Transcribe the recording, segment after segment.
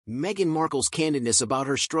Meghan Markle's candidness about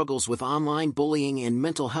her struggles with online bullying and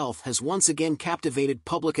mental health has once again captivated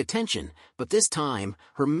public attention, but this time,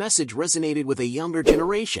 her message resonated with a younger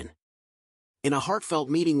generation. In a heartfelt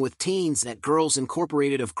meeting with teens at Girls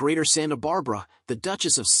Incorporated of Greater Santa Barbara, the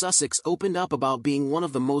Duchess of Sussex opened up about being one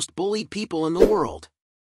of the most bullied people in the world.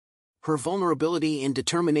 Her vulnerability and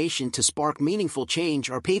determination to spark meaningful change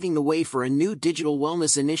are paving the way for a new digital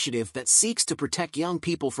wellness initiative that seeks to protect young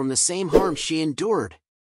people from the same harm she endured.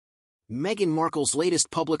 Meghan Markle's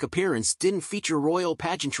latest public appearance didn't feature royal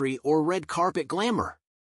pageantry or red carpet glamour.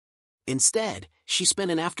 Instead, she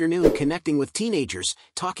spent an afternoon connecting with teenagers,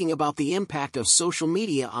 talking about the impact of social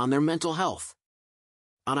media on their mental health.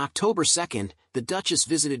 On October 2nd, the Duchess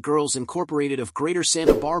visited Girls Incorporated of Greater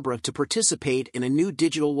Santa Barbara to participate in a new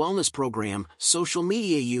digital wellness program, Social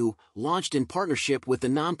Media U, launched in partnership with the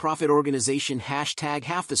nonprofit organization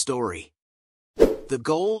 #HalfTheStory. The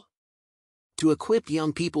goal? To equip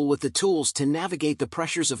young people with the tools to navigate the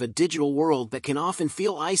pressures of a digital world that can often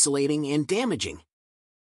feel isolating and damaging.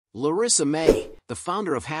 Larissa May, the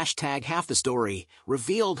founder of #HalfTheStory,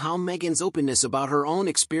 revealed how Meghan's openness about her own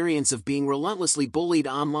experience of being relentlessly bullied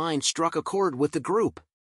online struck a chord with the group.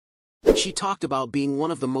 She talked about being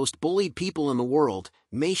one of the most bullied people in the world,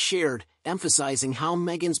 May shared, emphasizing how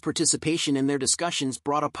Meghan's participation in their discussions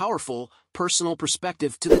brought a powerful, personal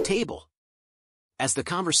perspective to the table. As the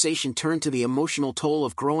conversation turned to the emotional toll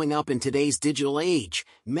of growing up in today's digital age,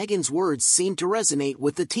 Meghan's words seemed to resonate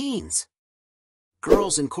with the teens.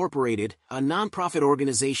 Girls Incorporated, a nonprofit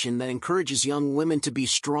organization that encourages young women to be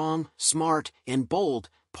strong, smart, and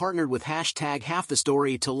bold, partnered with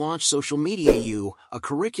 #HalfTheStory to launch Social Media U, a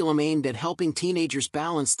curriculum aimed at helping teenagers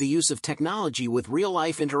balance the use of technology with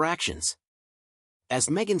real-life interactions. As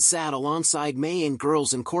Meghan sat alongside May and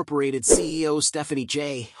Girls Incorporated CEO Stephanie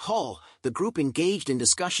J. Hull, the group engaged in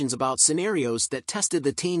discussions about scenarios that tested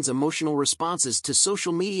the teens' emotional responses to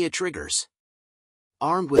social media triggers.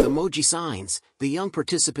 Armed with emoji signs, the young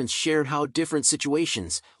participants shared how different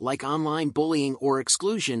situations, like online bullying or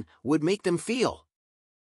exclusion, would make them feel.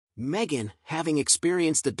 Meghan, having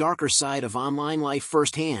experienced the darker side of online life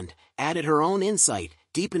firsthand, added her own insight,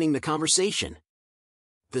 deepening the conversation.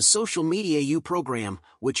 The Social Media U program,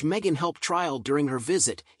 which Meghan helped trial during her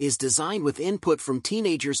visit, is designed with input from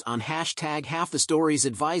teenagers on #HalfTheStory's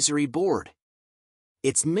advisory board.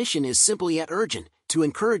 Its mission is simple yet urgent, to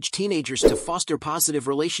encourage teenagers to foster positive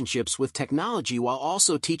relationships with technology while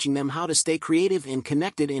also teaching them how to stay creative and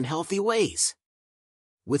connected in healthy ways.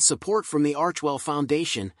 With support from the Archwell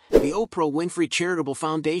Foundation, the Oprah Winfrey Charitable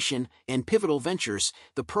Foundation, and Pivotal Ventures,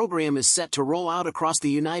 the program is set to roll out across the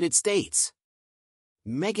United States.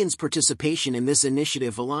 Meghan's participation in this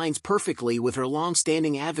initiative aligns perfectly with her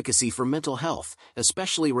long-standing advocacy for mental health,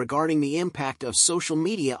 especially regarding the impact of social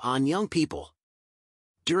media on young people.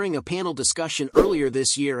 During a panel discussion earlier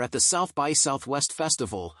this year at the South by Southwest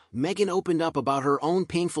Festival, Meghan opened up about her own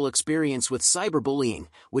painful experience with cyberbullying,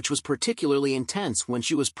 which was particularly intense when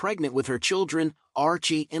she was pregnant with her children,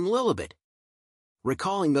 Archie and Lilibet.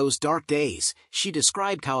 Recalling those dark days, she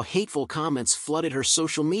described how hateful comments flooded her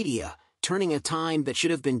social media, turning a time that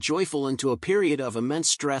should have been joyful into a period of immense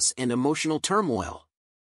stress and emotional turmoil.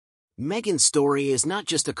 Meghan's story is not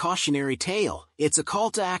just a cautionary tale, it's a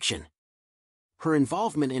call to action. Her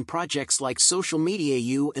involvement in projects like Social Media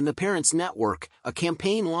U and the Parents Network, a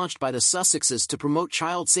campaign launched by the Sussexes to promote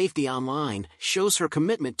child safety online, shows her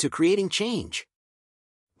commitment to creating change.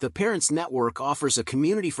 The Parents Network offers a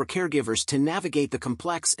community for caregivers to navigate the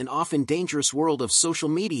complex and often dangerous world of social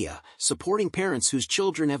media, supporting parents whose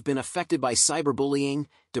children have been affected by cyberbullying,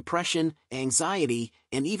 depression, anxiety,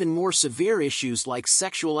 and even more severe issues like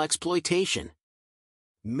sexual exploitation.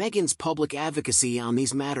 Meghan's public advocacy on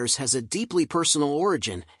these matters has a deeply personal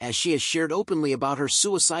origin, as she has shared openly about her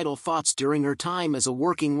suicidal thoughts during her time as a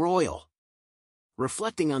working royal.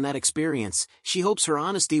 Reflecting on that experience, she hopes her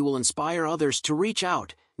honesty will inspire others to reach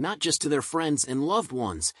out, not just to their friends and loved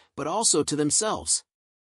ones, but also to themselves.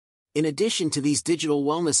 In addition to these digital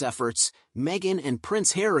wellness efforts, Meghan and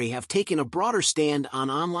Prince Harry have taken a broader stand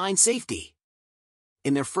on online safety.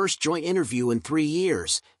 In their first joint interview in 3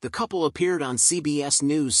 years, the couple appeared on CBS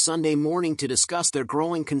News Sunday morning to discuss their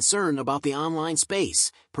growing concern about the online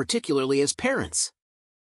space, particularly as parents.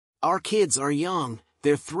 "Our kids are young,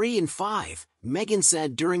 they're 3 and 5, Meghan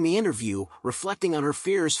said during the interview, reflecting on her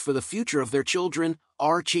fears for the future of their children,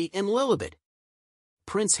 Archie and Lilibet.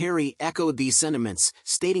 Prince Harry echoed these sentiments,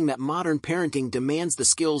 stating that modern parenting demands the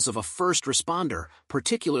skills of a first responder,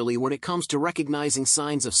 particularly when it comes to recognizing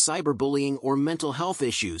signs of cyberbullying or mental health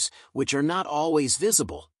issues, which are not always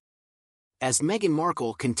visible. As Meghan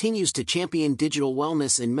Markle continues to champion digital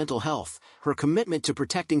wellness and mental health, her commitment to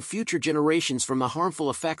protecting future generations from the harmful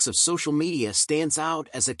effects of social media stands out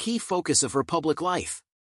as a key focus of her public life.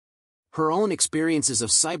 Her own experiences of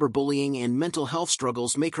cyberbullying and mental health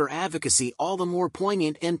struggles make her advocacy all the more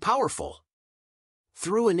poignant and powerful.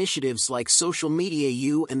 Through initiatives like Social Media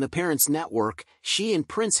U and the Parents Network, she and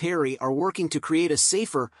Prince Harry are working to create a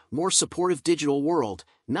safer, more supportive digital world,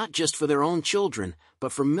 not just for their own children,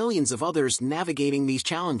 but for millions of others navigating these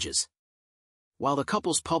challenges. While the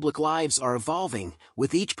couple's public lives are evolving,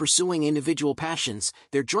 with each pursuing individual passions,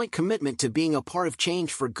 their joint commitment to being a part of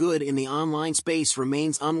change for good in the online space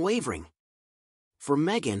remains unwavering. For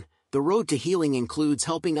Meghan, the road to healing includes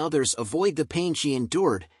helping others avoid the pain she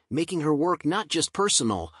endured, making her work not just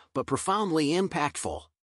personal, but profoundly impactful.